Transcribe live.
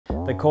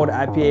The Cold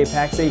IPA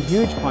packs a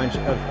huge punch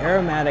of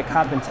aromatic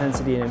hop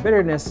intensity and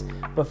bitterness,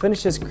 but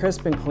finishes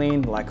crisp and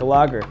clean like a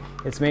lager.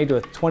 It's made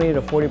with 20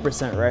 to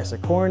 40% rice or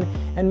corn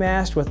and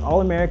mashed with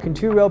all-American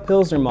 2-rail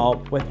Pilsner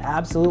malt with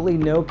absolutely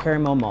no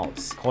caramel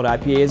malts. Cold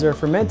IPAs are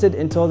fermented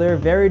until they're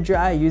very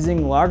dry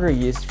using lager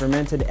yeast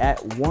fermented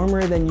at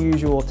warmer than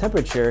usual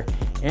temperature,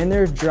 and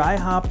they're dry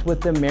hopped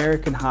with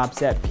American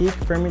hops at peak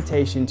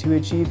fermentation to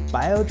achieve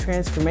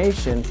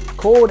biotransformation.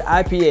 Cold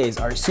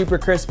IPAs are super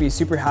crispy,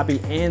 super hoppy,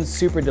 and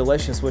super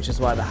delicious, which is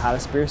why the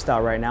hottest beer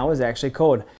style right now is actually cold.